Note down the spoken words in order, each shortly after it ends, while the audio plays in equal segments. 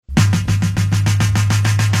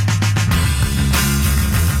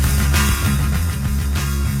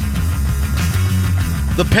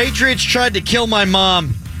The Patriots tried to kill my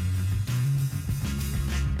mom.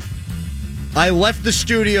 I left the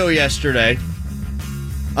studio yesterday.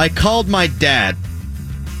 I called my dad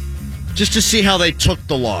just to see how they took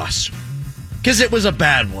the loss. Because it was a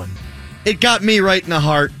bad one. It got me right in the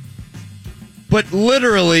heart. But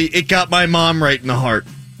literally, it got my mom right in the heart.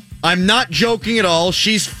 I'm not joking at all.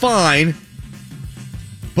 She's fine.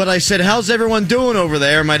 But I said, how's everyone doing over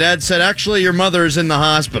there? My dad said, actually, your mother's in the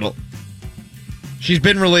hospital. She's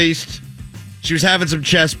been released. She was having some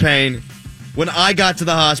chest pain. When I got to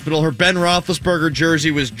the hospital, her Ben Roethlisberger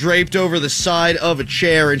jersey was draped over the side of a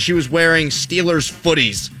chair, and she was wearing Steelers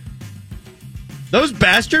footies. Those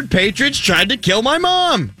bastard Patriots tried to kill my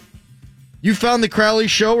mom. You found the Crowley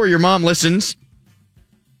Show where your mom listens.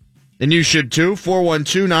 And you should too.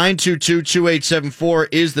 412-922-2874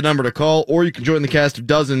 is the number to call. Or you can join the cast of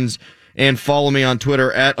dozens and follow me on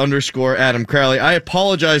Twitter @_Adam Crowley. I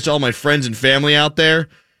apologize to all my friends and family out there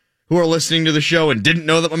who are listening to the show and didn't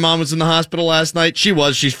know that my mom was in the hospital last night.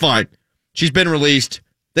 She's fine. She's been released.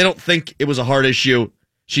 They don't think it was a heart issue.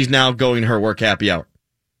 She's now going to her work happy hour.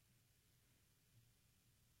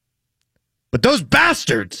 But those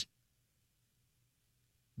bastards!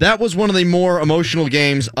 That was one of the more emotional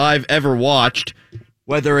games I've ever watched,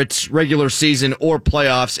 whether it's regular season or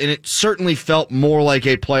playoffs, and it certainly felt more like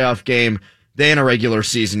a playoff game than a regular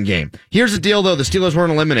season game. Here's the deal, though. The Steelers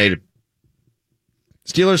weren't eliminated.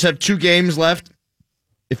 Steelers have 2 games left.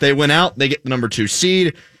 If they win out, they get the number 2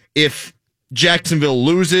 seed. If Jacksonville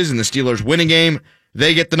loses and the Steelers win a game,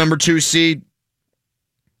 they get the number 2 seed.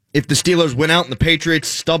 If the Steelers win out and the Patriots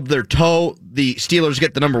stub their toe, the Steelers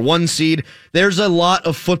get the number 1 seed. There's a lot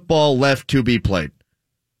of football left to be played.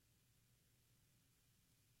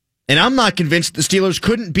 And I'm not convinced the Steelers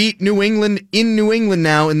couldn't beat New England in New England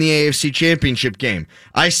now in the AFC Championship game.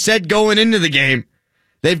 I said going into the game,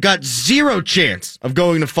 they've got 0 chance of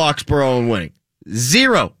going to Foxborough and winning.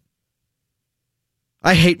 0.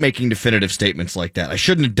 I hate making definitive statements like that. I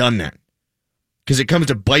shouldn't have done that. Because it comes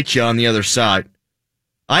to bite you on the other side.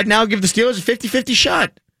 I'd now give the Steelers a 50-50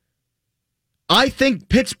 shot. I think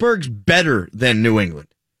Pittsburgh's better than New England.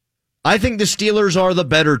 I think the Steelers are the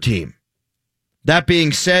better team. That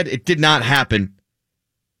being said, it did not happen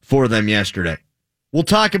for them yesterday. We'll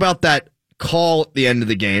talk about that call at the end of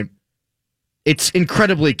the game. It's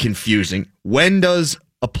incredibly confusing. When does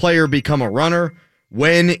a player become a runner?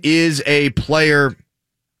 When is a player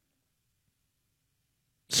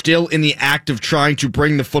still in the act of trying to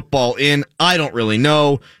bring the football in? I don't really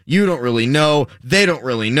know. You don't really know. They don't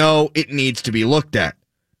really know. It needs to be looked at.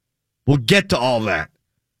 We'll get to all that.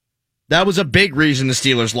 That was a big reason the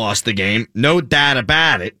Steelers lost the game. No doubt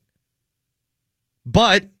about it.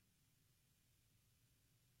 But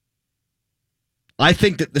I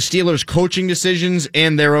think that the Steelers' coaching decisions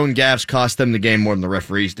and their own gaffes cost them the game more than the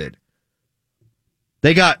referees did.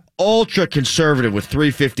 They got ultra conservative with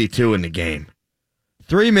 3:52 in the game.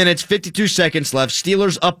 3 minutes, 52 seconds left.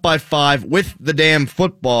 Steelers up by 5 with the damn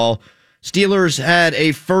football. Steelers had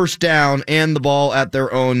a first down and the ball at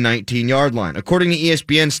their own 19-yard line. According to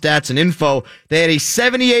ESPN stats and info, they had a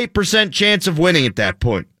 78% chance of winning at that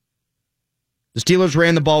point. The Steelers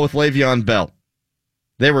ran the ball with Le'Veon Bell.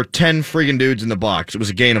 There were 10 friggin' dudes in the box. It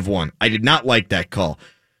was a gain of 1. I did not like that call.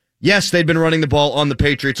 Yes, they'd been running the ball on the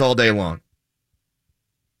Patriots all day long.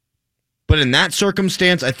 But in that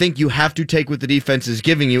circumstance, I think you have to take what the defense is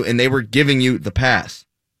giving you, and they were giving you the pass.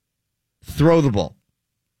 Throw the ball.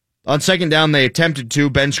 On second down, they attempted to.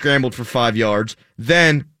 Ben scrambled for 5 yards.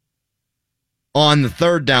 Then, on the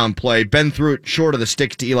third down play, Ben threw it short of the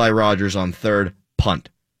sticks to Eli Rogers on third.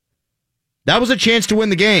 Punt. That was a chance to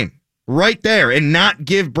win the game. Right there, and not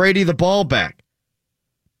give Brady the ball back.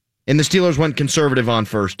 And the Steelers went conservative on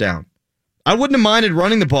first down. I wouldn't have minded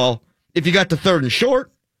running the ball if you got to third and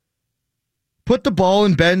short. Put the ball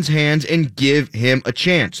in Ben's hands and give him a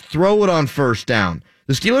chance. Throw it on first down.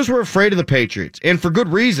 The Steelers were afraid of the Patriots, and for good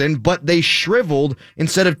reason, but they shriveled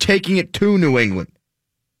instead of taking it to New England.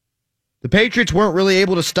 The Patriots weren't really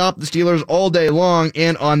able to stop the Steelers all day long,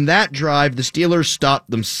 and on that drive, the Steelers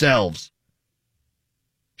stopped themselves.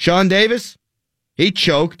 Sean Davis, he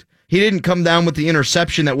choked. He didn't come down with the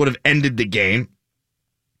interception that would have ended the game.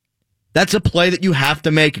 That's a play that you have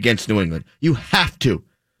to make against New England. You have to.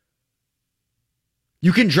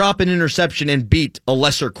 You can drop an interception and beat a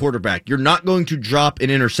lesser quarterback. You're not going to drop an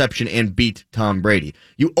interception and beat Tom Brady.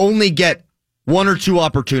 You only get 1 or 2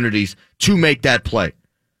 opportunities to make that play.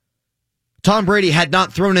 Tom Brady had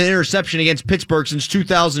not thrown an interception against Pittsburgh since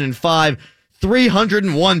 2005,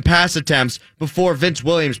 301 pass attempts before Vince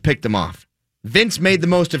Williams picked him off. Vince made the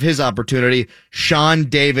most of his opportunity. Sean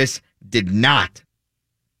Davis did not.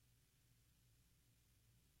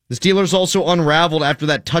 The Steelers also unraveled after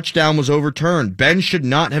that touchdown was overturned. Ben should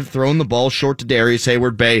not have thrown the ball short to Darius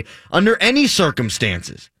Heyward-Bey under any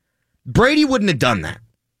circumstances. Brady wouldn't have done that.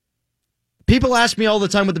 People ask me all the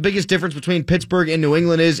time what the biggest difference between Pittsburgh and New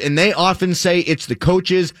England is, and they often say it's the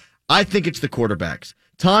coaches. I think it's the quarterbacks.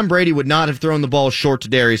 Tom Brady would not have thrown the ball short to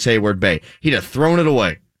Darius Heyward-Bey. He'd have thrown it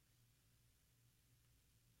away.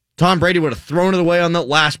 Tom Brady would have thrown it away on the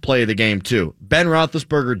last play of the game, too. Ben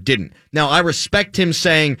Roethlisberger didn't. Now, I respect him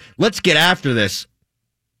saying, let's get after this.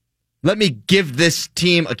 Let me give this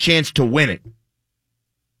team a chance to win it.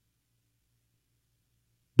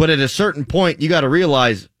 But at a certain point, you got to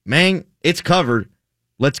realize, man, it's covered.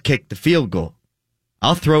 Let's kick the field goal.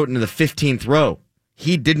 I'll throw it into the 15th row.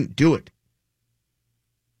 He didn't do it.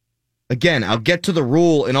 Again, I'll get to the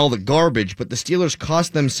rule and all the garbage, but the Steelers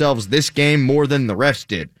cost themselves this game more than the refs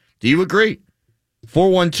did. Do you agree?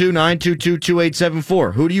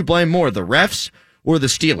 412-922-2874. Who do you blame more, the refs or the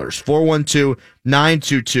Steelers?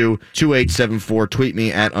 412-922-2874. Tweet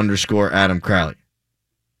me at _Adam Crowley.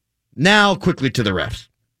 Now, quickly to the refs.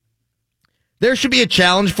 There should be a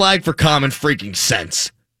challenge flag for common freaking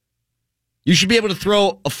sense. You should be able to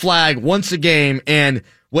throw a flag once a game, and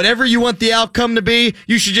whatever you want the outcome to be,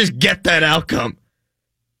 you should just get that outcome.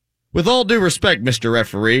 With all due respect, Mr.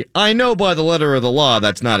 Referee, I know by the letter of the law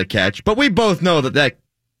that's not a catch, but we both know that that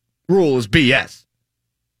rule is BS.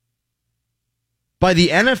 By the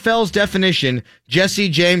NFL's definition, Jesse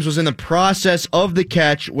James was in the process of the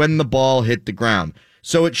catch when the ball hit the ground,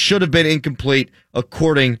 so it should have been incomplete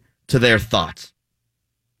according to their thoughts.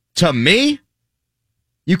 To me,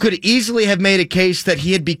 you could easily have made a case that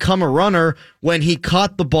he had become a runner when he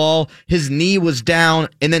caught the ball, his knee was down,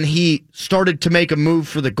 and then he started to make a move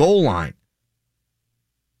for the goal line.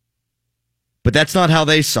 But that's not how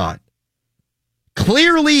they saw it.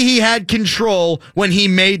 Clearly, he had control when he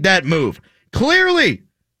made that move. Clearly,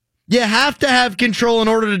 you have to have control in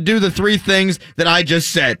order to do the three things that I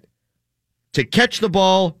just said. To catch the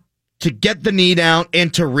ball, to get the knee down,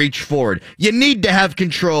 and to reach forward. You need to have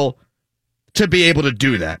control to be able to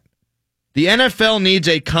do that. The NFL needs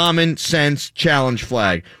a common sense challenge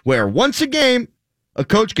flag where once a game, a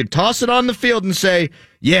coach could toss it on the field and say,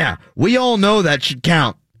 yeah, we all know that should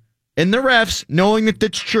count. And the refs, knowing that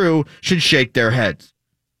that's true, should shake their heads.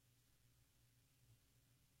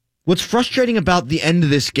 What's frustrating about the end of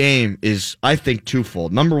this game is, I think,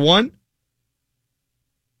 twofold. Number one,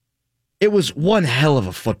 it was one hell of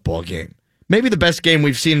a football game. Maybe the best game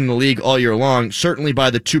we've seen in the league all year long, certainly by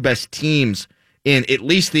the two best teams in at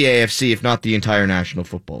least the AFC, if not the entire National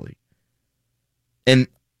Football League. And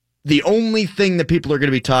the only thing that people are going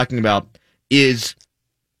to be talking about is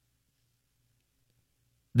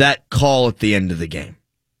that call at the end of the game.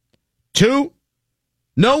 Two,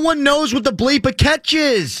 no one knows what the bleep a catch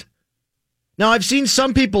is. Now, I've seen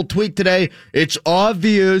some people tweet today, it's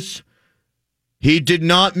obvious he did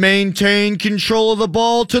not maintain control of the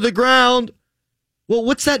ball to the ground. Well,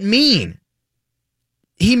 what's that mean?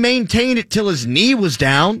 He maintained it till his knee was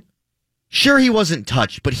down. Sure, he wasn't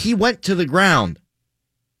touched, but he went to the ground.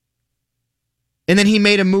 And then he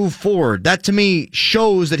made a move forward. That, to me,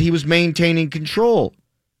 shows that he was maintaining control.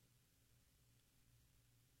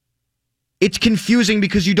 It's confusing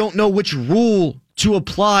because you don't know which rule to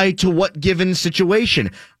apply to what given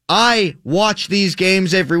situation. I watch these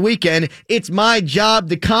games every weekend. It's my job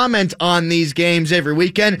to comment on these games every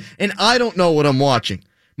weekend, and I don't know what I'm watching.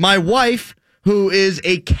 My wife, who is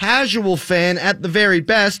a casual fan at the very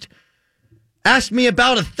best, asked me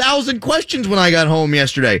about 1,000 questions when I got home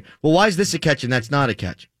yesterday. Well, why is this a catch and that's not a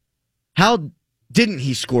catch? How didn't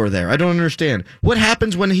he score there? I don't understand. What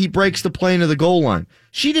happens when he breaks the play into the goal line?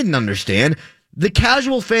 She didn't understand. The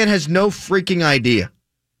casual fan has no freaking idea.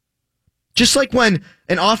 Just like when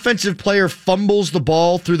an offensive player fumbles the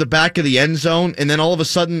ball through the back of the end zone and then all of a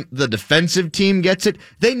sudden the defensive team gets it,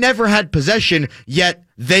 they never had possession, yet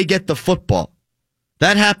they get the football.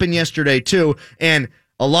 That happened yesterday too, and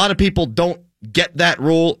a lot of people don't get that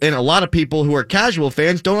rule, and a lot of people who are casual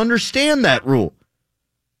fans don't understand that rule.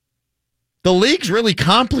 The league's really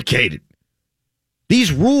complicated.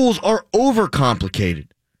 These rules are overcomplicated.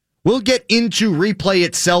 We'll get into replay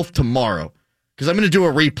itself tomorrow, because I'm going to do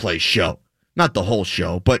a replay show. Not the whole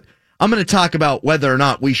show, but I'm going to talk about whether or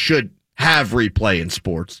not we should have replay in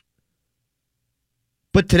sports.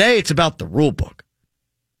 But today it's about the rule book.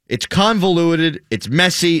 It's convoluted, it's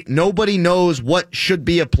messy, nobody knows what should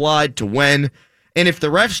be applied to when, and if the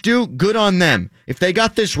refs do, good on them. If they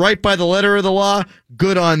got this right by the letter of the law,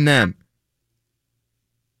 good on them.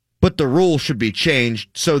 But the rule should be changed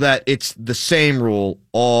so that it's the same rule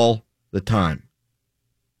all the time.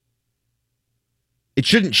 It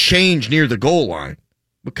shouldn't change near the goal line.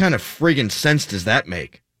 What kind of friggin' sense does that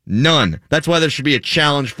make? None. That's why there should be a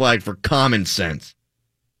challenge flag for common sense.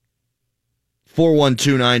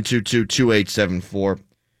 412-922-2874.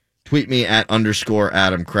 Tweet me at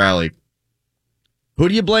 _Adam Crowley. Who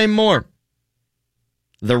do you blame more?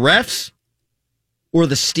 The refs or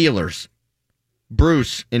the Steelers?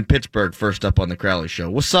 Bruce in Pittsburgh first up on the Crowley Show.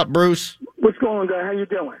 What's up, Bruce? What's going on, guy? How you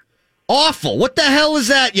doing? Awful. What the hell was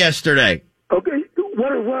that yesterday? Okay,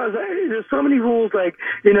 what it was, there's so many rules, like,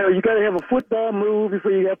 you got to have a football move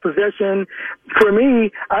before you have possession. For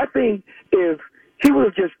me, I think if he would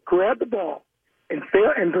have just grabbed the ball and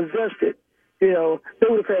possessed it, they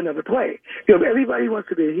would have had another play. Everybody wants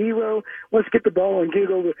to be a hero, wants to get the ball and get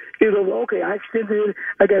it over. Okay, I extended it,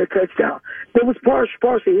 I got a touchdown. That was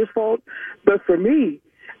partially his fault, but for me,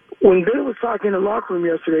 when Bill was talking in the locker room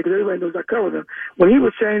yesterday, because everybody knows I covered him, when he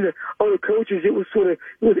was saying that, the coaches, it was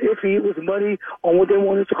iffy, it was muddy on what they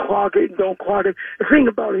wanted to clock it and don't clock it. The thing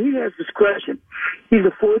about it, he has discretion. He's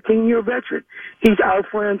a 14-year veteran. He's our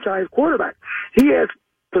franchise quarterback. He has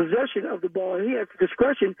possession of the ball, and he has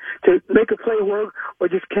discretion to make a play work or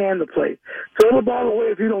just can the play. Throw the ball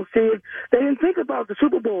away if you don't see it. They didn't think about the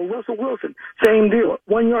Super Bowl. Russell Wilson, same deal.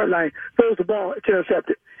 1 yard line, throws the ball, it's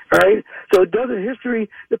intercepted. All right? So it doesn't history.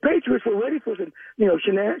 The Patriots were ready for some,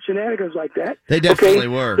 shenanigans like that. They definitely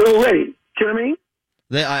were. They were ready. You know what I mean?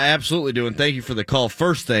 I absolutely do, and thank you for the call.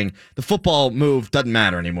 First thing, the football move doesn't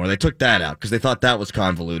matter anymore. They took that out because they thought that was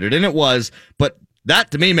convoluted, and it was, but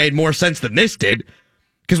that to me made more sense than this did.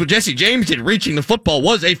 Because what Jesse James did, reaching the football,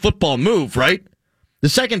 was a football move, right? The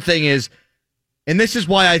second thing is, and this is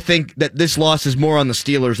why I think that this loss is more on the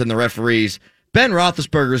Steelers than the referees, Ben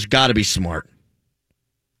Roethlisberger's got to be smart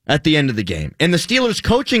at the end of the game. And the Steelers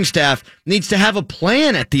coaching staff needs to have a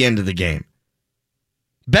plan at the end of the game.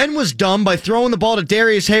 Ben was dumb by throwing the ball to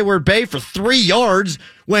Darius Hayward-Bay for 3 yards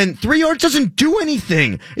when 3 yards doesn't do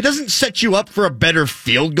anything. It doesn't set you up for a better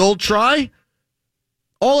field goal try.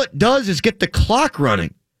 All it does is get the clock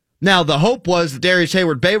running. Now, the hope was that Darius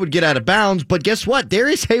Hayward-Bay would get out of bounds, but guess what?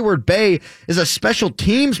 Darius Hayward-Bay is a special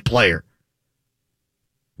teams player.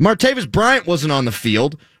 Martavis Bryant wasn't on the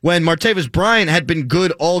field when Martavis Bryant had been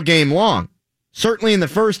good all game long, certainly in the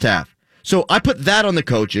first half. So I put that on the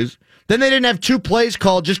coaches. Then they didn't have 2 plays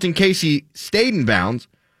called just in case he stayed in bounds.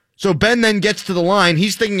 So Ben then gets to the line.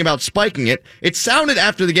 He's thinking about spiking it. It sounded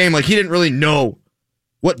after the game like he didn't really know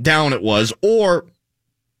what down it was or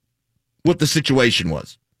what the situation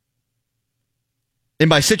was. And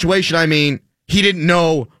by situation, I mean he didn't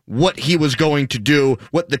know what he was going to do,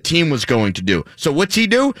 what the team was going to do. So what's he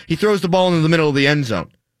do? He throws the ball into the middle of the end zone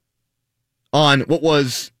on what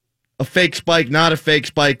was a fake spike, not a fake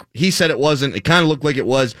spike. He said it wasn't. It kind of looked like it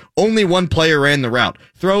was. Only one player ran the route.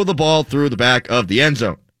 Throw the ball through the back of the end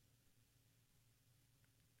zone.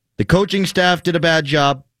 The coaching staff did a bad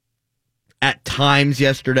job at times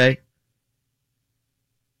yesterday.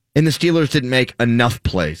 And the Steelers didn't make enough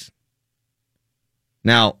plays.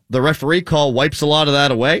 Now, the referee call wipes a lot of that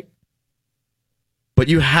away, but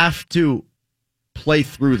you have to play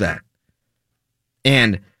through that.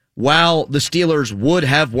 And while the Steelers would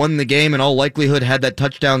have won the game in all likelihood had that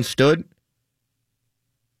touchdown stood,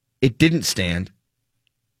 it didn't stand,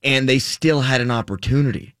 and they still had an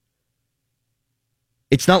opportunity.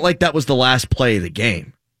 It's not like that was the last play of the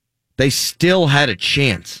game. They still had a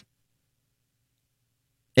chance.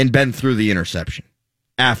 And Ben threw the interception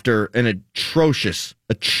after an atrocious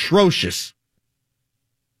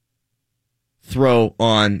throw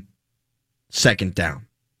on second down.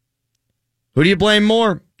 Who do you blame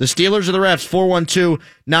more? The Steelers or the refs?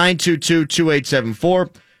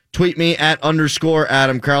 412-922-2874. Tweet me at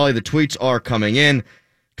 _Adam Crowley. The tweets are coming in.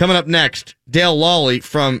 Coming up next, Dale Lawley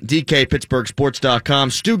from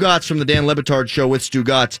DKPittsburghSports.com. Stu Gotts from the Dan Le Batard Show with Stu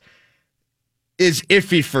Gotts is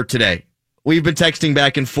iffy for today. We've been texting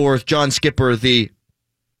back and forth. John Skipper, the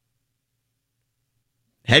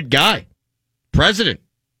head guy, president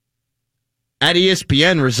at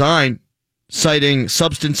ESPN, resigned, citing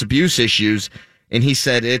substance abuse issues, and he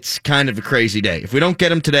said it's kind of a crazy day. If we don't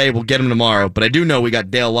get him today, we'll get him tomorrow, but I do know we got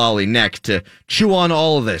Dale Lawley next to chew on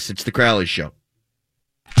all of this. It's the Crowley Show.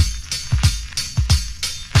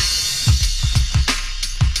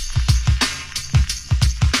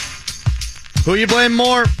 Who you blame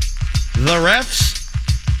more? The refs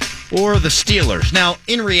or the Steelers? Now,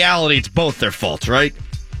 in reality, it's both their faults, right?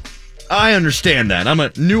 I understand that. I'm a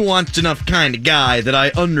nuanced enough kind of guy that I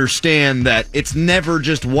understand that it's never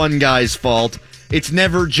just one guy's fault. It's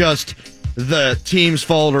never just the team's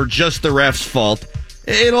fault or just the ref's fault.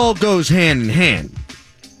 It all goes hand in hand.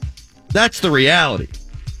 That's the reality.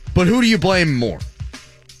 But who do you blame more?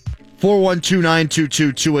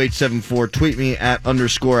 412-922-2874. Tweet me at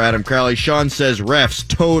 _Adam Crowley. Sean says refs,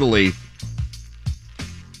 totally.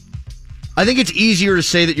 I think it's easier to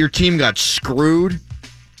say that your team got screwed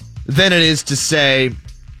than it is to say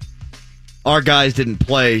our guys didn't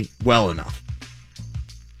play well enough.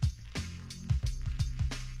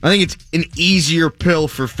 I think it's an easier pill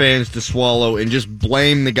for fans to swallow and just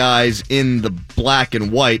blame the guys in the black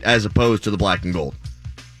and white as opposed to the black and gold.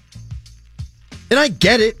 And I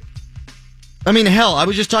get it. I mean, hell, I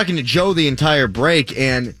was just talking to Joe the entire break,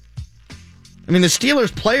 and I mean, the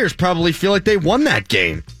Steelers players probably feel like they won that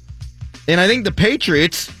game. And I think the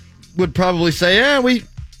Patriots would probably say, yeah, we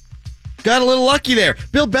got a little lucky there.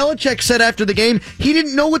 Bill Belichick said after the game he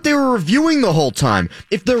didn't know what they were reviewing the whole time.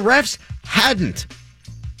 If the refs hadn't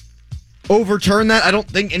overturned that, I don't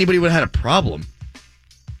think anybody would have had a problem.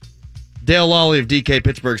 Dale Lawley of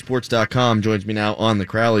DKPittsburghSports.com joins me now on the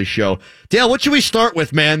Crowley Show. Dale, what should we start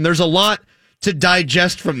with, man? There's a lot to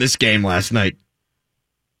digest from this game last night.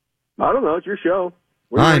 I don't know. It's your show.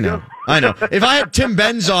 I know. If I had Tim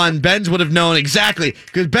Benz on, Benz would have known exactly,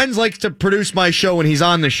 because Benz likes to produce my show when he's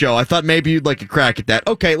on the show. I thought maybe you'd like a crack at that.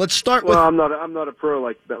 Okay, let's start with... Well, I'm not a pro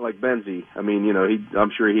like Benzie. I mean, you know,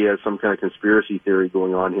 I'm sure he has some kind of conspiracy theory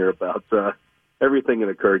going on here about everything that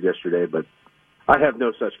occurred yesterday, but I have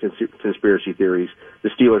no such conspiracy theories. The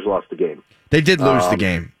Steelers lost the game. They did lose the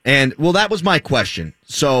game. And, well, that was my question.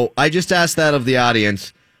 So I just asked that of the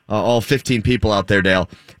audience, all 15 people out there, Dale,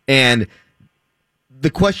 and the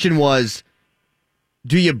question was,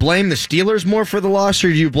 do you blame the Steelers more for the loss, or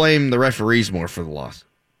do you blame the referees more for the loss?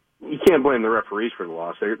 You can't blame the referees for the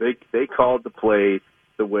loss. They called the play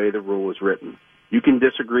the way the rule was written. You can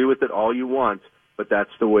disagree with it all you want, but that's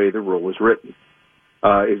the way the rule was written.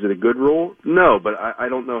 Is it a good rule? No, but I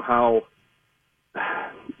don't know how.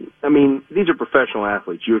 I mean, these are professional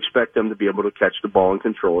athletes. You expect them to be able to catch the ball and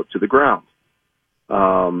control it to the ground.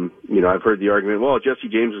 You know, I've heard the argument, well, Jesse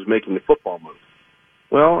James was making the football move.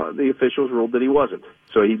 Well, the officials ruled that he wasn't,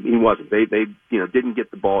 so he wasn't. They didn't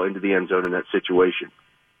get the ball into the end zone in that situation.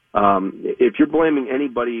 If you're blaming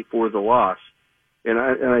anybody for the loss, and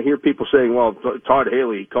I hear people saying, well, Todd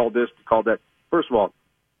Haley called this, called that. First of all,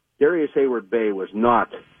 Darius Hayward-Bay was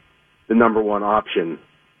not the number one option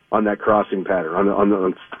on that crossing pattern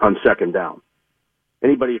on second down.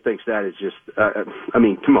 Anybody who thinks that is just, I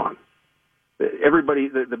mean, come on. Everybody,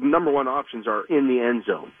 the number one options are in the end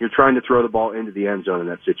zone. You're trying to throw the ball into the end zone in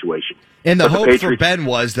that situation. And the hope for Ben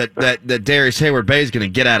was that Darius Hayward-Bay is going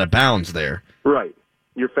to get out of bounds there. Right.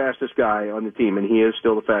 Your fastest guy on the team, and he is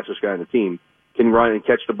still the fastest guy on the team, can run and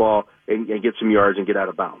catch the ball and get some yards and get out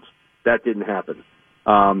of bounds. That didn't happen.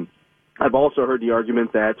 I've also heard the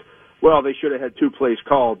argument that, well, they should have had two plays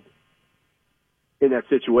called in that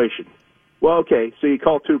situation. Well, okay, so you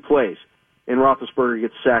call two plays, and Roethlisberger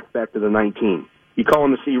gets sacked back to the 19. You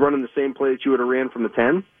running the same play that you would have ran from the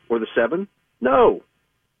 10 or the 7? No.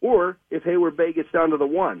 Or if Hayward-Bay gets down to the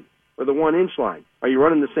 1 or the 1-inch line, are you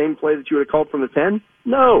running the same play that you would have called from the 10?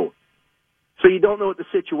 No. So you don't know what the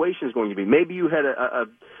situation is going to be. Maybe you had a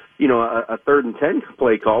 3rd and 10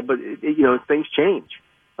 play call, but things change.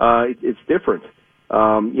 It's different.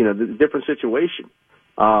 The different situation.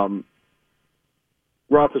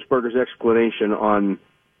 Roethlisberger's explanation on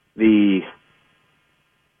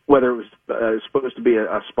whether it was supposed to be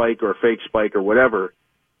a spike or a fake spike or whatever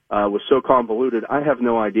was so convoluted. I have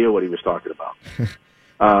no idea what he was talking about.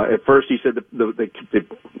 At first, he said the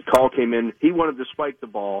call came in. He wanted to spike the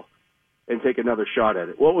ball and take another shot at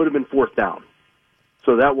it. Well, it would have been 4th down,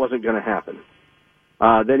 so that wasn't going to happen.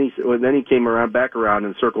 Then he came back around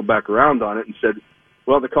and circled back around on it and said,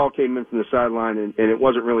 well, the call came in from the sideline and it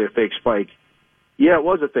wasn't really a fake spike. Yeah, it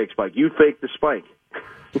was a fake spike. You faked the spike.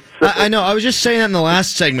 I know. I was just saying that in the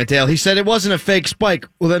last segment, Dale. He said it wasn't a fake spike.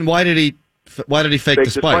 Well, then why did he fake the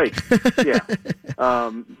spike? Yeah.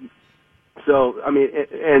 So, I mean,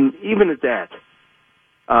 and even at that,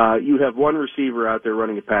 you have one receiver out there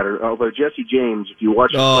running a pattern. Although Jesse James, if you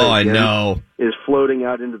watch the play again, is floating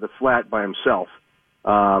out into the flat by himself.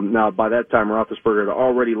 Now, by that time, Roethlisberger had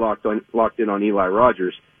already locked in on Eli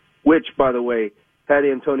Rogers, which, by the way, had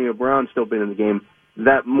Antonio Brown still been in the game,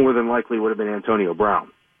 that more than likely would have been Antonio Brown.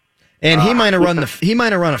 And he might have run a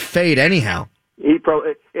fade anyhow. He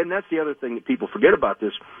probably, and that's the other thing that people forget about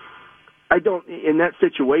this. In that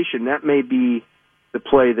situation, that may be the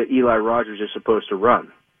play that Eli Rogers is supposed to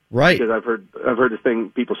run. Right. Because I've heard the thing,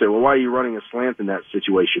 people say, well, why are you running a slant in that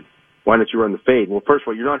situation? Why don't you run the fade? Well, first of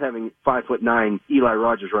all, you're not having 5'9" Eli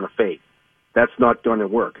Rogers run a fade. That's not going to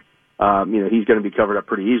work. He's going to be covered up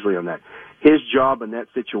pretty easily on that. His job in that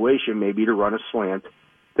situation may be to run a slant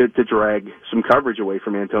to drag some coverage away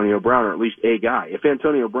from Antonio Brown, or at least a guy. If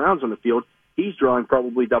Antonio Brown's on the field, he's drawing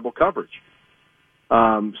probably double coverage.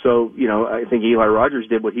 So, I think Eli Rogers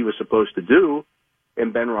did what he was supposed to do,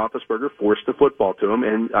 and Ben Roethlisberger forced the football to him.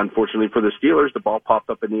 And unfortunately for the Steelers, the ball popped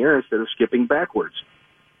up in the air instead of skipping backwards,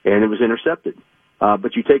 and it was intercepted.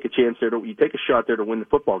 But you take a chance there you take a shot there to win the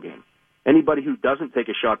football game. Anybody who doesn't take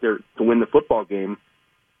a shot there to win the football game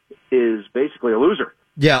is basically a loser.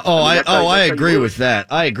 Yeah. I agree with that.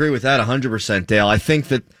 I agree with that 100%, Dale. I think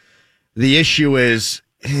that the issue is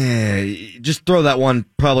just throw that one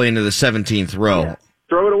probably into the 17th row. Yeah.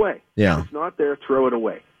 Throw it away. Yeah. If it's not there, throw it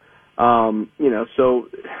away. So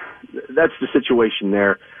that's the situation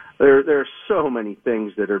there. There are so many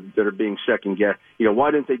things that are being second guessed.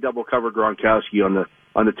 Why didn't they double cover Gronkowski on the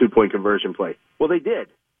 2-point conversion play? Well, they did.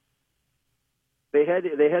 They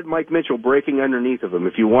had Mike Mitchell breaking underneath of him.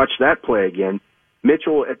 If you watch that play again,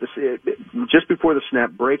 Mitchell just before the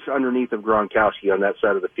snap breaks underneath of Gronkowski on that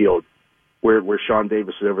side of the field, where Sean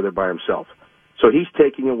Davis is over there by himself. So he's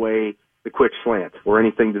taking away the quick slant or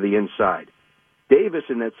anything to the inside. Davis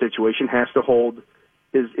in that situation has to hold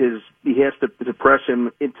he has to press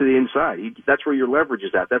him into the inside. That's where your leverage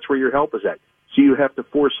is at. That's where your help is at. So you have to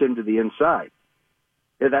force him to the inside.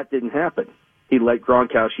 And that didn't happen. He let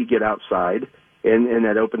Gronkowski get outside, and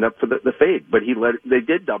that opened up for the fade. But they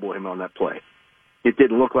did double him on that play. It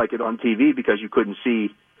didn't look like it on TV because you couldn't see,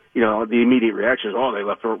 the immediate reactions. Oh, they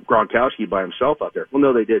left Gronkowski by himself out there. Well,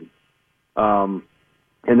 no, they didn't. And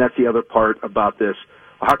that's the other part about this.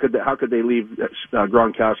 How could they leave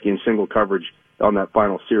Gronkowski in single coverage on that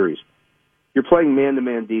final series? You're playing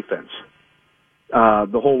man-to-man defense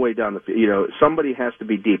the whole way down the field. Somebody has to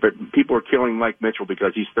be deep. People are killing Mike Mitchell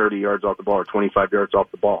because he's 30 yards off the ball or 25 yards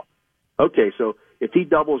off the ball. Okay, so if he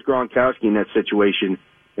doubles Gronkowski in that situation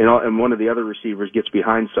and one of the other receivers gets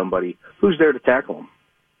behind somebody, who's there to tackle him?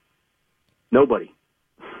 Nobody.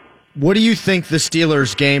 What do you think the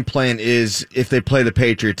Steelers' game plan is if they play the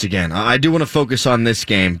Patriots again? I do want to focus on this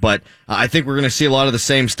game, but I think we're going to see a lot of the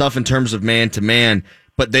same stuff in terms of man-to-man,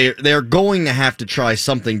 but they're going to have to try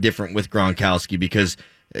something different with Gronkowski because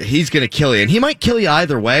he's going to kill you, and he might kill you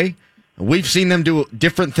either way. We've seen them do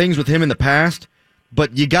different things with him in the past,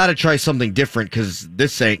 but you got to try something different because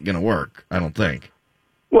this ain't going to work, I don't think.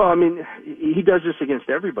 Well, I mean, he does this against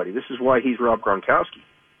everybody. This is why he's Rob Gronkowski.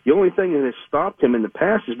 The only thing that has stopped him in the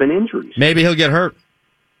past has been injuries. Maybe he'll get hurt.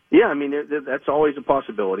 Yeah, I mean, that's always a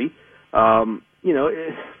possibility.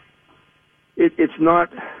 It's not...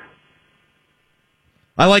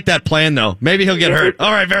 I like that plan, though. Maybe he'll get hurt.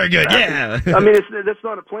 All right, very good. Yeah. I mean, that's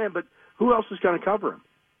not a plan, but who else is going to cover him?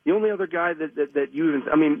 The only other guy that you even...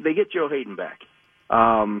 I mean, they get Joe Hayden back.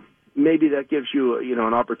 Maybe that gives you,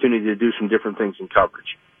 an opportunity to do some different things in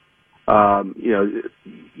coverage.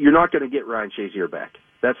 You're not going to get Ryan Shazier back.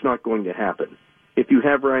 That's not going to happen. If you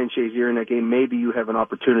have Ryan Shazier in that game, maybe you have an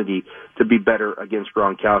opportunity to be better against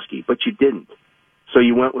Gronkowski, but you didn't. So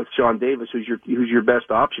you went with Sean Davis, who's your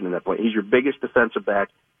best option in that play. He's your biggest defensive back.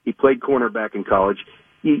 He played cornerback in college.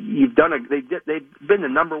 They've been the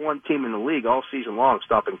number one team in the league all season long,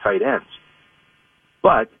 stopping tight ends.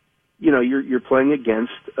 But you're playing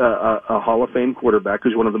against a Hall of Fame quarterback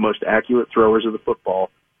who's one of the most accurate throwers of the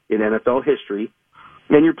football in NFL history.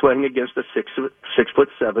 And you're playing against a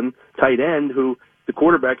 6'7" tight end who the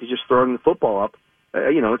quarterback is just throwing the football up.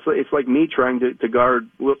 It's like me trying to guard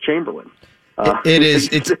Wilt Chamberlain.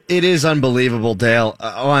 It is unbelievable, Dale.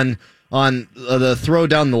 On the throw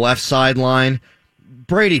down the left sideline,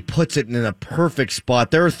 Brady puts it in a perfect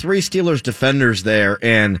spot. There are 3 Steelers defenders there,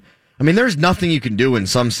 and I mean, there's nothing you can do in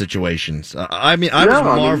some situations. I was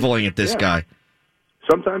marveling at this guy.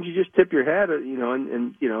 Sometimes you just tip your hat,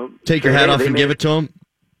 and take your hat off and give it to him.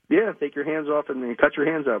 Yeah, take your hands off and they cut your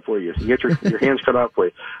hands out for you. So you get your hands cut out for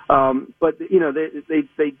you. But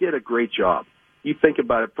they did a great job. You think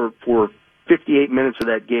about it, for 58 minutes of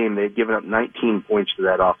that game, they've given up 19 points to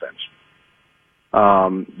that offense.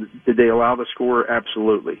 Did they allow the score?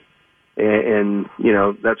 Absolutely. And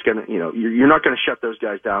that's gonna you're not gonna shut those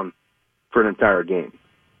guys down for an entire game.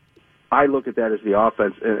 I look at that as the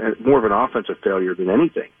offense, more of an offensive failure than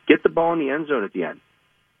anything. Get the ball in the end zone at the end.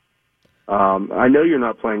 I know you're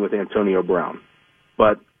not playing with Antonio Brown,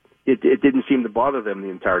 but it didn't seem to bother them the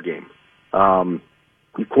entire game.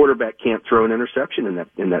 The quarterback can't throw an interception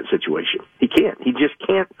in that situation. He can't. He just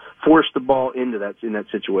can't force the ball in that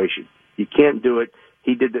situation. You can't do it.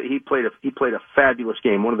 He played a fabulous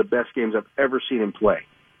game, one of the best games I've ever seen him play.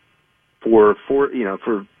 For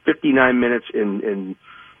 59 minutes and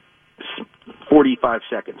 45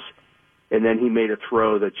 seconds. And then he made a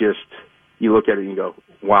throw that just, you look at it and you go,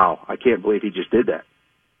 wow, I can't believe he just did that.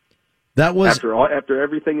 That was after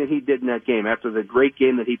everything that he did in that game, after the great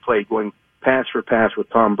game that he played, going pass for pass with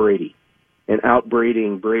Tom Brady and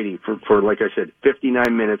out-Bradying Brady for, like I said,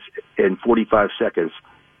 59 minutes and 45 seconds,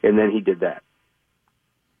 and then he did that.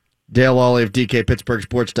 Dale Lally of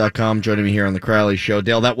DKPittsburghSports.com joining me here on the Crowley Show.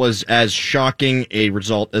 Dale, that was as shocking a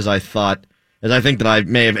result as I think that I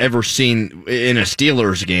may have ever seen in a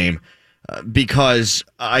Steelers game. Because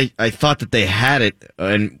I thought that they had it,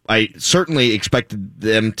 and I certainly expected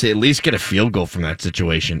them to at least get a field goal from that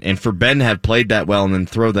situation. And for Ben to have played that well and then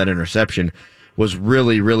throw that interception was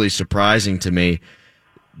really, really surprising to me.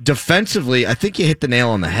 Defensively, I think you hit the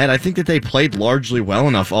nail on the head. I think that they played largely well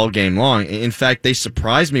enough all game long. In fact, they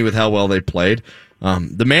surprised me with how well they played.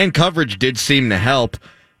 The man coverage did seem to help.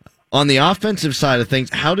 On the offensive side of things,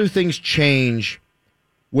 how do things change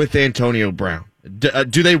with Antonio Brown?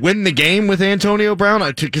 Do they win the game with Antonio Brown?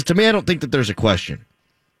 Because to me, I don't think that there's a question.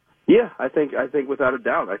 Yeah, I think without a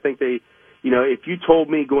doubt. I think they, if you told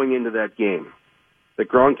me going into that game that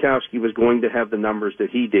Gronkowski was going to have the numbers that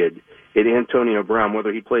he did, and Antonio Brown,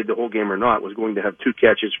 whether he played the whole game or not, was going to have 2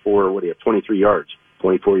 catches for, 23 yards,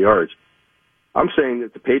 24 yards, I'm saying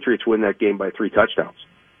that the Patriots win that game by 3 touchdowns.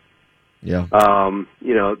 Yeah.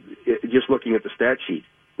 Just looking at the stat sheet.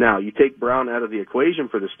 Now, you take Brown out of the equation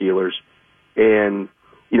for the Steelers, and,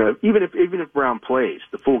 even if Brown plays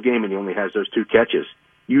the full game and he only has those 2 catches,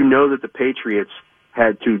 that the Patriots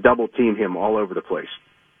had to double team him all over the place.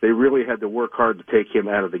 They really had to work hard to take him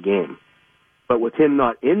out of the game. But with him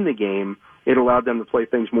not in the game, it allowed them to play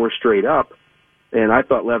things more straight up. And I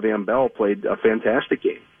thought Le'Veon Bell played a fantastic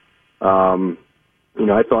game.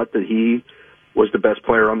 I thought that he was the best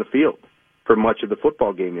player on the field for much of the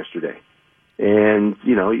football game yesterday. And,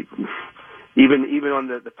 even on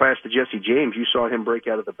the pass to Jesse James, you saw him break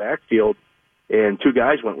out of the backfield, and 2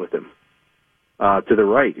 guys went with him to the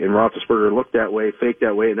right. And Roethlisberger looked that way, faked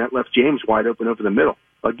that way, and that left James wide open over the middle.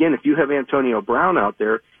 Again, if you have Antonio Brown out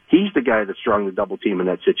there, he's the guy that's strong to double team in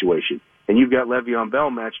that situation. And you've got Le'Veon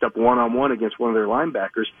Bell matched up one-on-one against one of their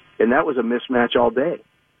linebackers, and that was a mismatch all day.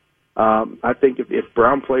 I think if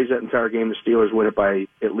Brown plays that entire game, the Steelers win it by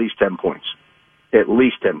at least 10 points. At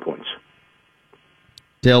least 10 points.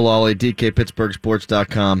 Dale Lally,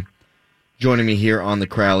 DKPittsburghSports.com, joining me here on the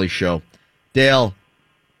Crowley Show. Dale,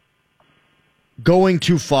 going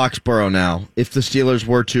to Foxborough now, if the Steelers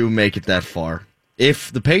were to make it that far,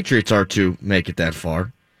 if the Patriots are to make it that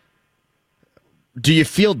far, do you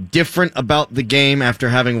feel different about the game after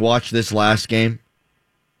having watched this last game?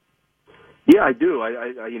 Yeah, I do.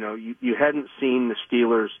 You hadn't seen the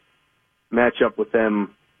Steelers match up with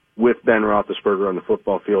them with Ben Roethlisberger on the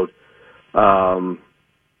football field.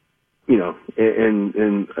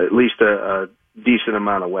 In at least a decent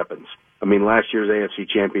amount of weapons. I mean, last year's AFC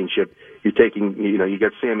Championship, you're taking, you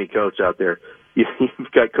got Sammy Coates out there.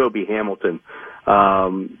 You've got Kobe Hamilton.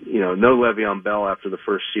 No Le'Veon Bell after the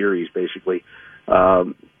first series, basically.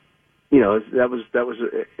 That was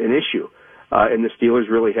an issue. And the Steelers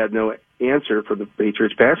really had no answer for the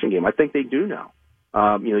Patriots passing game. I think they do now.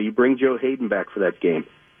 You bring Joe Hayden back for that game.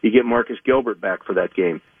 You get Marcus Gilbert back for that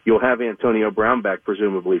game. You'll have Antonio Brown back,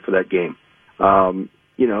 presumably, for that game.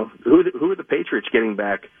 Who are the Patriots getting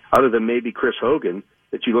back, other than maybe Chris Hogan,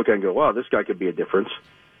 that you look at and go, wow, this guy could be a difference?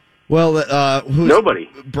 Well, nobody.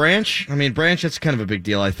 Branch? I mean, Branch, that's kind of a big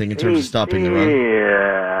deal, I think, in terms of stopping the run.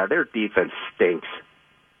 Yeah, their defense stinks.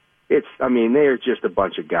 They are just a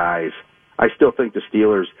bunch of guys. I still think the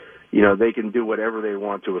Steelers, they can do whatever they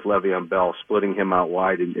want to with Le'Veon Bell, splitting him out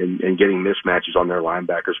wide and getting mismatches on their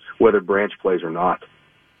linebackers, whether Branch plays or not.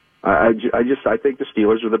 I think the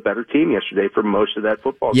Steelers were the better team yesterday for most of that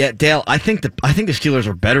football game. Yeah, Dale, I think the Steelers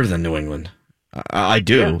are better than New England. I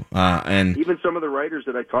do. Yeah. And even some of the writers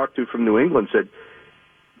that I talked to from New England said,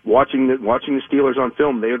 watching the Steelers on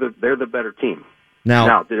film, they're the better team.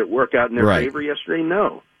 Now, did it work out in their favor yesterday?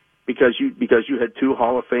 No, because you had 2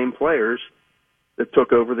 Hall of Fame players that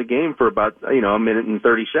took over the game for about a minute and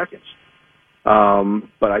 30 seconds.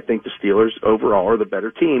 But I think the Steelers overall are the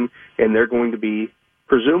better team, and they're going to be,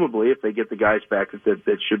 presumably, if they get the guys back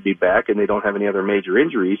that should be back and they don't have any other major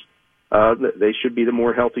injuries, they should be the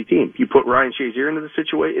more healthy team. You put Ryan Shazier into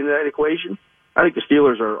that equation, I think the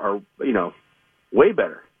Steelers are way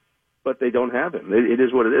better, but they don't have him. It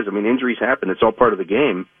is what it is. I mean, injuries happen. It's all part of the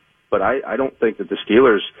game. But I don't think that the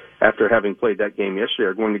Steelers, after having played that game yesterday,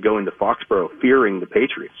 are going to go into Foxborough fearing the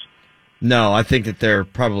Patriots. No, I think that they're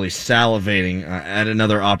probably salivating at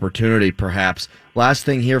another opportunity, perhaps. Last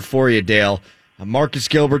thing here for you, Dale. Marcus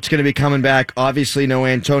Gilbert's going to be coming back. Obviously, no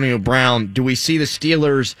Antonio Brown. Do we see the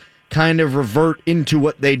Steelers kind of revert into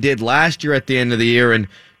what they did last year at the end of the year and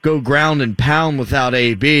go ground and pound without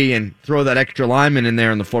AB and throw that extra lineman in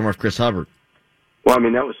there in the form of Chris Hubbard. Well, I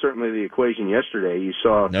mean, that was certainly the equation yesterday. You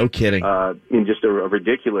saw, no kidding, in just a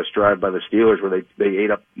ridiculous drive by the Steelers where they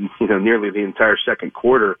ate up, nearly the entire second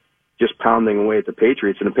quarter, just pounding away at the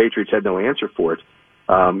Patriots, and the Patriots had no answer for it.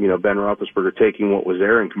 Ben Roethlisberger taking what was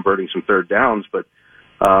there and converting some third downs, but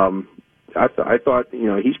I thought,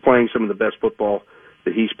 he's playing some of the best football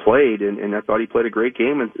that he's played, and I thought he played a great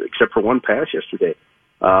game, except for one pass yesterday.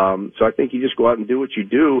 So I think you just go out and do what you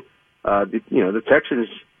do. The Texans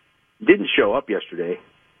didn't show up yesterday.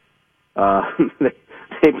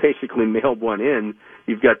 They basically mailed one in.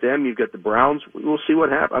 You've got them. You've got the Browns. We'll see what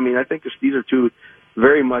happens. I mean, I think these are two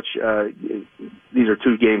games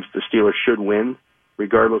the Steelers should win,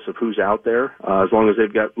 regardless of who's out there. As long as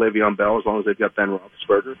they've got Le'Veon Bell, as long as they've got Ben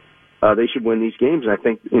Roethlisberger, they should win these games. And I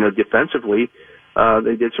think, defensively,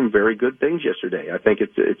 they did some very good things yesterday. I think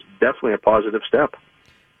it's definitely a positive step.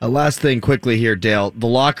 Last thing quickly here, Dale. The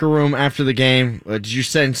locker room after the game, did you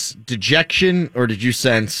sense dejection or did you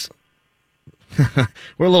sense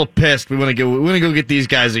we're a little pissed, we want to go get these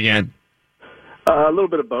guys again? A little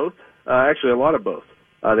bit of both. Actually, a lot of both.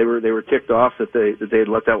 They were ticked off that they had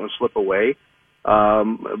let that one slip away.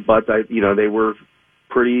 But they were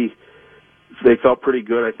pretty. They felt pretty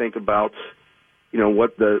good, I think, about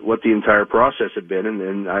what the entire process had been,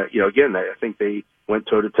 and again, I think they went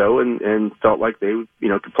toe to toe and felt like they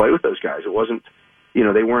could play with those guys. It wasn't,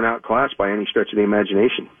 they weren't outclassed by any stretch of the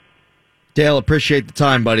imagination. Dale, appreciate the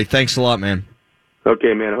time, buddy. Thanks a lot, man.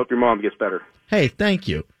 Okay, man. I hope your mom gets better. Hey, thank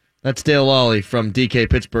you. That's Dale Lawley from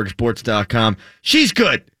DKPittsburghSports.com. She's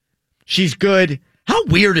good. She's good. How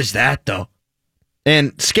weird is that, though?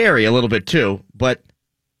 And scary a little bit, too. But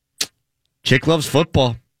chick loves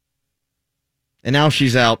football. And now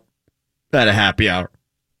she's out at a happy hour.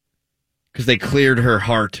 Because they cleared her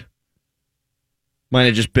heart. Might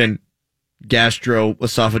have just been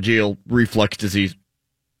gastroesophageal reflux disease.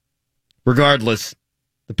 Regardless,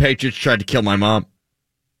 the Patriots tried to kill my mom.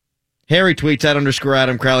 Harry tweets at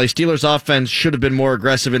 _Adam Crowley. Steelers offense should have been more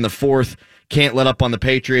aggressive in the fourth. Can't let up on the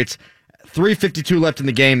Patriots. 3:52 left in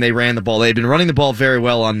the game. They ran the ball. They've been running the ball very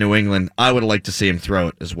well on New England. I would have liked to see him throw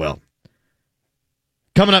it as well.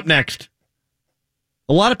 Coming up next.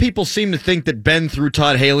 A lot of people seem to think that Ben threw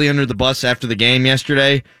Todd Haley under the bus after the game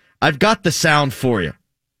yesterday. I've got the sound for you.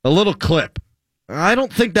 A little clip. I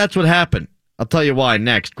don't think that's what happened. I'll tell you why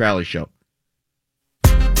next. Crowley Show.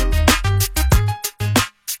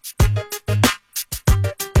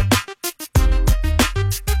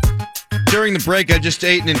 During the break, I just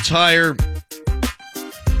ate an entire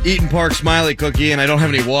Eaton Park Smiley cookie, and I don't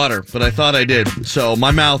have any water, but I thought I did. So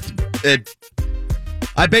my mouth,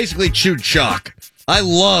 I basically chewed chalk. I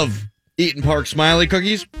love Eaton Park Smiley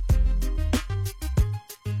cookies,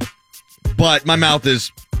 but my mouth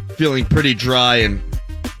is feeling pretty dry and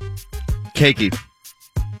cakey.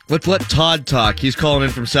 Let's let Todd talk. He's calling in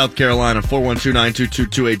from South Carolina,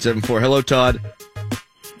 412-922-2874. Hello, Todd.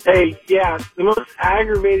 Hey, yeah, the most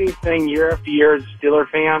aggravating thing year after year as a Steeler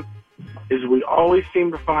fan is we always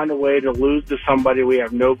seem to find a way to lose to somebody we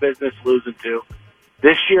have no business losing to.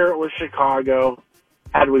 This year it was Chicago.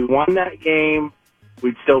 Had we won that game,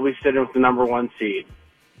 we'd still be sitting with the number one seed.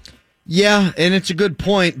 Yeah, and it's a good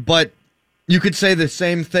point, but you could say the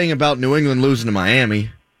same thing about New England losing to Miami.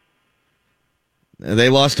 They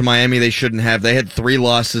lost to Miami. They shouldn't have. They had 3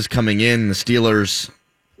 losses coming in. The Steelers,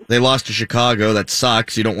 they lost to Chicago. That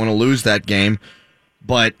sucks. You don't want to lose that game.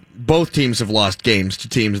 But both teams have lost games to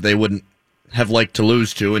teams they wouldn't have liked to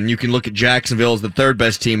lose to. And you can look at Jacksonville as the 3rd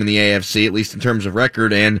best team in the AFC, at least in terms of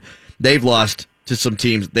record, and they've lost to some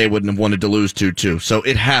teams they wouldn't have wanted to lose to, too. So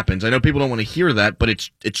it happens. I know people don't want to hear that, but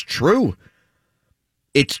it's true.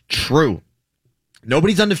 It's true.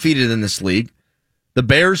 Nobody's undefeated in this league. The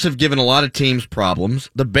Bears have given a lot of teams problems.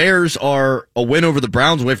 The Bears are a win over the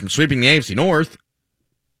Browns away from sweeping the AFC North.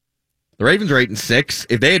 The Ravens are 8-6.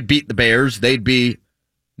 If they had beat the Bears, they'd be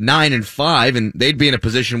 9-5, and they'd be in a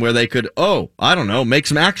position where they could, make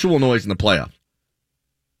some actual noise in the playoffs.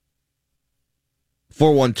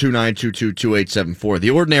 412-922-2874.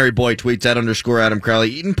 The Ordinary Boy tweets at _Adam Crowley.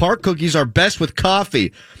 Eaton Park cookies are best with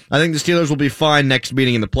coffee. I think the Steelers will be fine next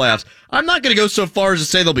meeting in the playoffs. I'm not going to go so far as to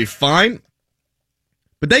say they'll be fine,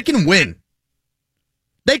 but they can win.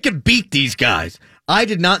 They can beat these guys. I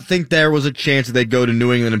did not think there was a chance that they'd go to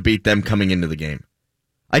New England and beat them coming into the game.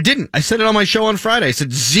 I didn't. I said it on my show on Friday. I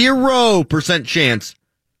said 0% chance.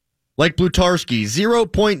 Like Blutarski,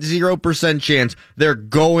 0.0% chance they're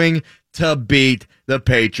going to beat the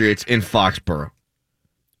Patriots in Foxborough.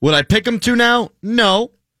 Would I pick them to now?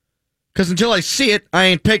 No. Because until I see it, I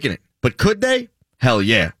ain't picking it. But could they? Hell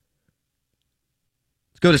yeah.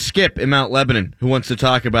 go to Skip in Mount Lebanon, who wants to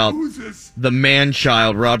talk about the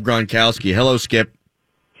man-child, Rob Gronkowski. Hello, Skip.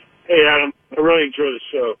 Hey, Adam. I really enjoy the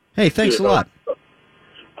show. Hey, thanks a lot.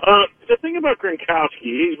 The thing about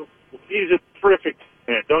Gronkowski, he's a terrific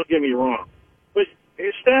man. Don't get me wrong. But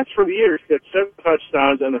his stats for the year, he's got 7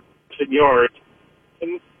 touchdowns and 1,000 yards.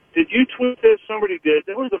 And did you tweet this? Somebody did.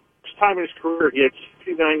 That was the first time in his career he had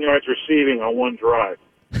 69 yards receiving on one drive.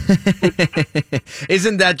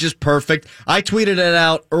 Isn't that just perfect? I tweeted it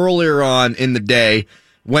out earlier on in the day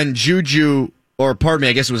when Juju, or pardon me,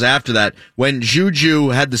 I guess it was after that, when Juju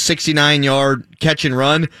had the 69-yard catch and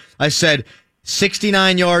run. I said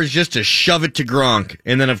 69 yards just to shove it to Gronk.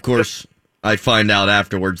 And then, of course, I find out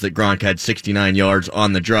afterwards that Gronk had 69 yards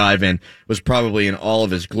on the drive and was probably in all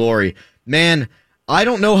of his glory. Man, I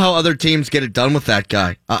don't know how other teams get it done with that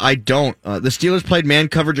guy. I don't. The Steelers played man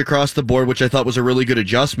coverage across the board, which I thought was a really good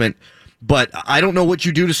adjustment. But I don't know what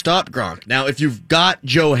you do to stop Gronk. Now, if you've got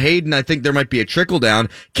Joe Hayden, I think there might be a trickle down.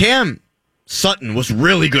 Cam Sutton was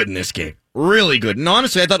really good in this game. Really good. And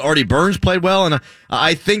honestly, I thought Artie Burns played well, and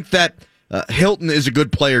I think that Hilton is a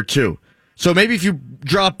good player too. So maybe if you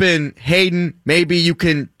drop in Hayden, maybe you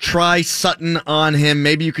can try Sutton on him.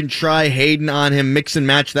 Maybe you can try Hayden on him, mix and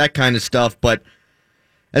match, that kind of stuff. But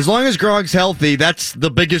as long as Gronk's healthy, that's the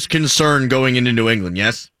biggest concern going into New England,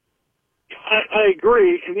 yes? I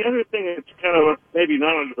agree. And the other thing that's kind of maybe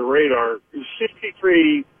not under the radar is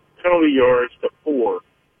 63 penalty yards to 4.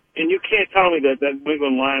 And you can't tell me that New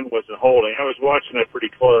England line wasn't holding. I was watching that pretty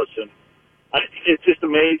close, and it's just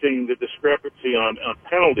amazing the discrepancy on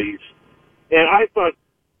penalties. And I thought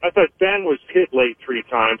Ben was hit late 3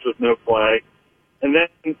 times with no flag. And then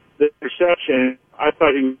the reception, I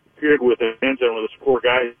thought he appeared with an end zone with this poor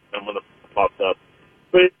guy when the popped up.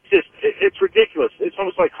 But it's ridiculous. It's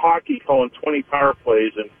almost like hockey calling 20 power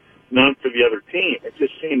plays and none for the other team. It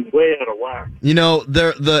just seemed way out of whack. You know,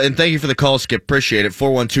 and thank you for the call, Skip. Appreciate it.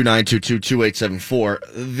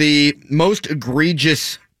 412-922-2874. The most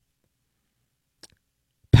egregious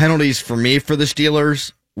penalties for me for the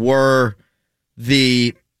Steelers were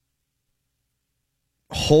the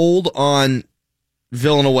hold on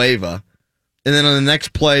Villanueva, and then on the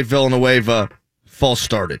next play, Villanueva false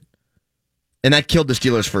started. And that killed the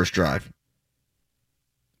Steelers' first drive.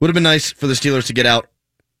 Would have been nice for the Steelers to get out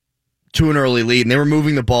to an early lead, and they were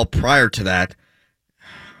moving the ball prior to that.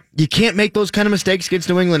 You can't make those kind of mistakes against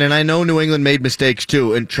New England, and I know New England made mistakes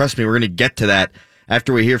too, and trust me, we're going to get to that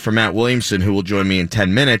after we hear from Matt Williamson, who will join me in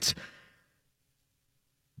 10 minutes.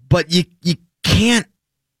 But you can't,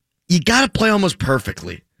 you got to play almost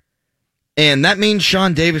perfectly. And that means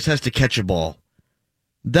Sean Davis has to catch a ball.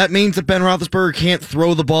 That means that Ben Roethlisberger can't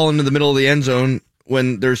throw the ball into the middle of the end zone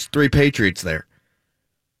when there's 3 Patriots there.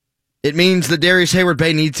 It means that Darius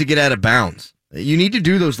Hayward-Bay needs to get out of bounds. You need to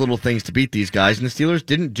do those little things to beat these guys, and the Steelers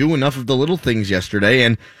didn't do enough of the little things yesterday,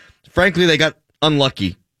 and frankly, they got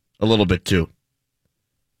unlucky a little bit too.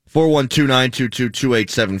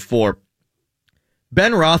 412-922-2874.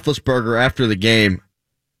 Ben Roethlisberger, after the game,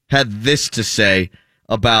 had this to say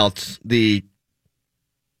about the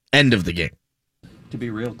end of the game. To be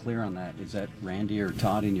real clear on that, is that Randy or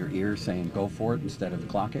Todd in your ear saying go for it instead of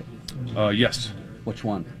clock it? Yes. Which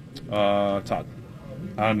one? Todd.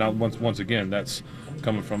 Now, once again, that's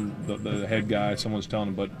coming from the head guy. Someone's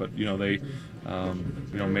telling them, but you know they,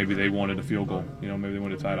 maybe they wanted a field goal. Maybe they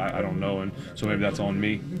wanted to tie it. I don't know, and so maybe that's on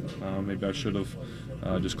me. Maybe I should have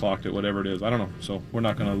just clocked it, whatever it is. I don't know. So we're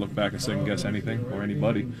not going to look back and second guess anything or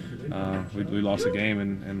anybody. We lost the game,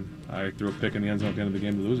 and I threw a pick in the end zone at the end of the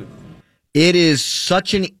game to lose it. It is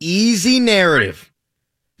such an easy narrative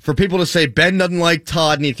for people to say Ben doesn't like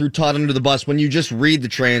Todd and he threw Todd under the bus when you just read the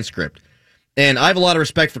transcript. And I have a lot of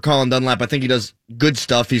respect for Colin Dunlap. I think he does good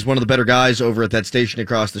stuff. He's one of the better guys over at that station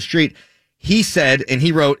across the street. He said, and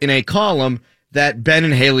he wrote in a column, that Ben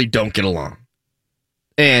and Haley don't get along.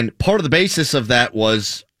 And part of the basis of that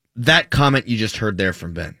was that comment you just heard there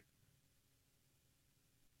from Ben.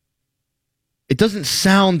 It doesn't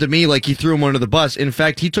sound to me like he threw him under the bus. In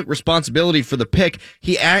fact, he took responsibility for the pick.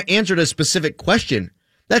 He answered a specific question.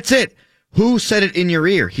 That's it. Who said it in your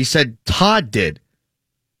ear? He said Todd did.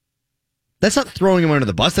 That's not throwing him under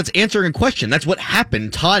the bus. That's answering a question. That's what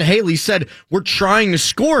happened. Todd Haley said, we're trying to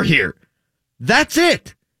score here. That's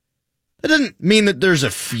it. That doesn't mean that there's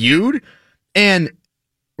a feud. And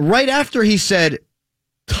right after he said,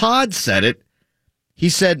 Todd said it, he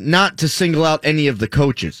said not to single out any of the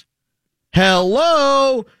coaches.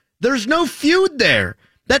 Hello? There's no feud there.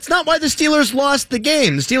 That's not why the Steelers lost the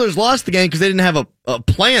game. The Steelers lost the game because they didn't have a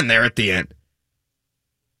plan there at the end.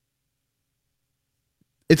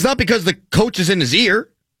 It's not because the coach is in his ear.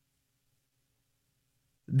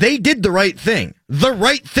 they did the right thing. The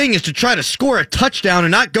right thing is to try to score a touchdown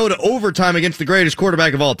and not go to overtime against the greatest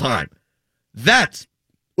quarterback of all time. That's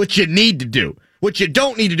what you need to do. What you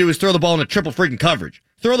don't need to do is throw the ball into triple freaking coverage.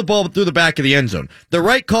 Throw the ball through the back of the end zone. The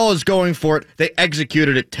right call is going for it. They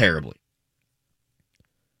executed it terribly.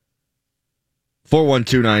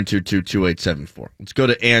 412-922-2874. Let's go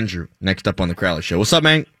to Andrew next up on the Crowley Show. What's up,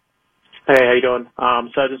 man? Hey, how you doing?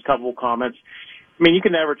 So just a couple of comments. I mean, you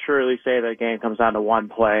can never truly say that a game comes down to one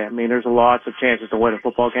play. I mean, there's lots of chances to win a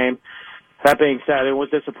football game. That being said, it was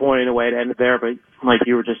disappointing the way it ended there, but like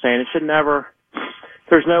you were just saying, it should never –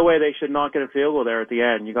 there's no way they should not get a field goal there at the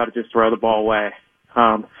end. You got to just throw the ball away.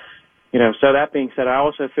 So that being said, I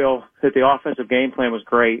also feel that the offensive game plan was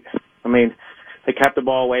great. I mean, they kept the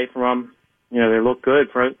ball away from them. They looked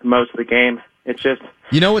good for most of the game. It's just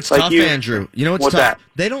 – You know what's tough, Andrew? You know what's tough? That?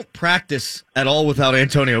 They don't practice at all without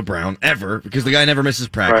Antonio Brown, ever, because the guy never misses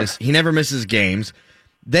practice. Right. He never misses games.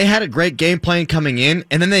 They had a great game plan coming in,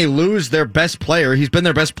 and then they lose their best player. He's been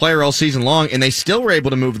their best player all season long, and they still were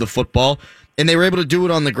able to move the football, and they were able to do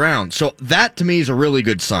it on the ground. So that, to me, is a really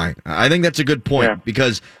good sign. I think that's a good point,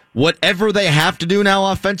 because whatever they have to do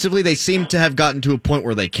now offensively, they seem to have gotten to a point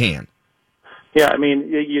where they can. Yeah, I mean,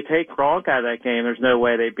 you take Gronk out of that game, there's no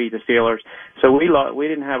way they beat the Steelers. So we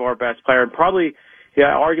didn't have our best player, and probably,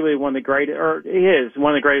 arguably one of the greatest, or he is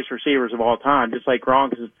one of the greatest receivers of all time, just like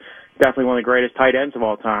Gronk is definitely one of the greatest tight ends of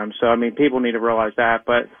all time. So, I mean, people need to realize that.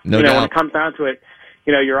 But, when it comes down to it,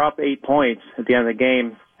 you're up 8 points at the end of the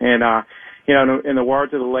game. And, in the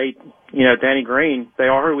words of the late, Danny Green, they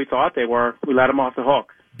are who we thought they were. We let them off the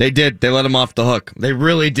hook. They did. They let him off the hook. They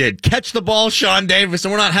really did. Catch the ball, Sean Davis,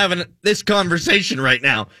 and we're not having this conversation right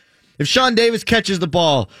now. If Sean Davis catches the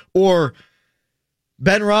ball or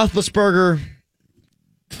Ben Roethlisberger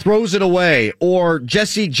throws it away or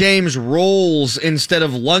Jesse James rolls instead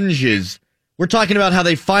of lunges, we're talking about how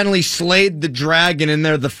they finally slayed the dragon and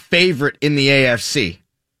they're the favorite in the AFC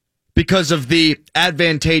because of the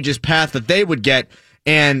advantageous path that they would get,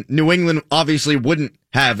 and New England obviously wouldn't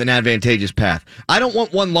have an advantageous path. I don't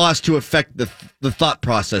want one loss to affect the thought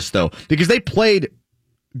process, though, because they played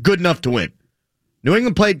good enough to win. New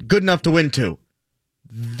England played good enough to win, too.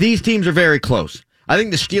 These teams are very close. I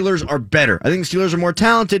think the Steelers are better. I think the Steelers are more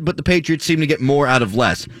talented, but the Patriots seem to get more out of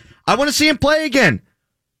less. I want to see them play again.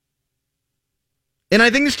 And I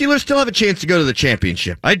think the Steelers still have a chance to go to the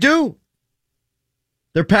championship. I do.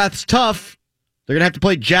 Their path's tough. They're going to have to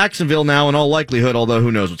play Jacksonville now in all likelihood, although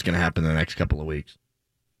who knows what's going to happen in the next couple of weeks.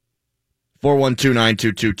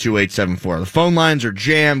 412-922-2874. The phone lines are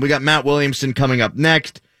jammed. We got Matt Williamson coming up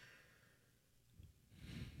next.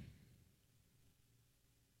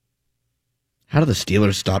 How do the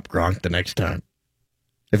Steelers stop Gronk the next time?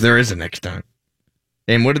 If there is a next time.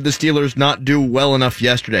 And what did the Steelers not do well enough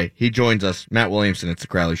yesterday? He joins us. Matt Williamson, it's the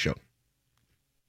Crowley Show.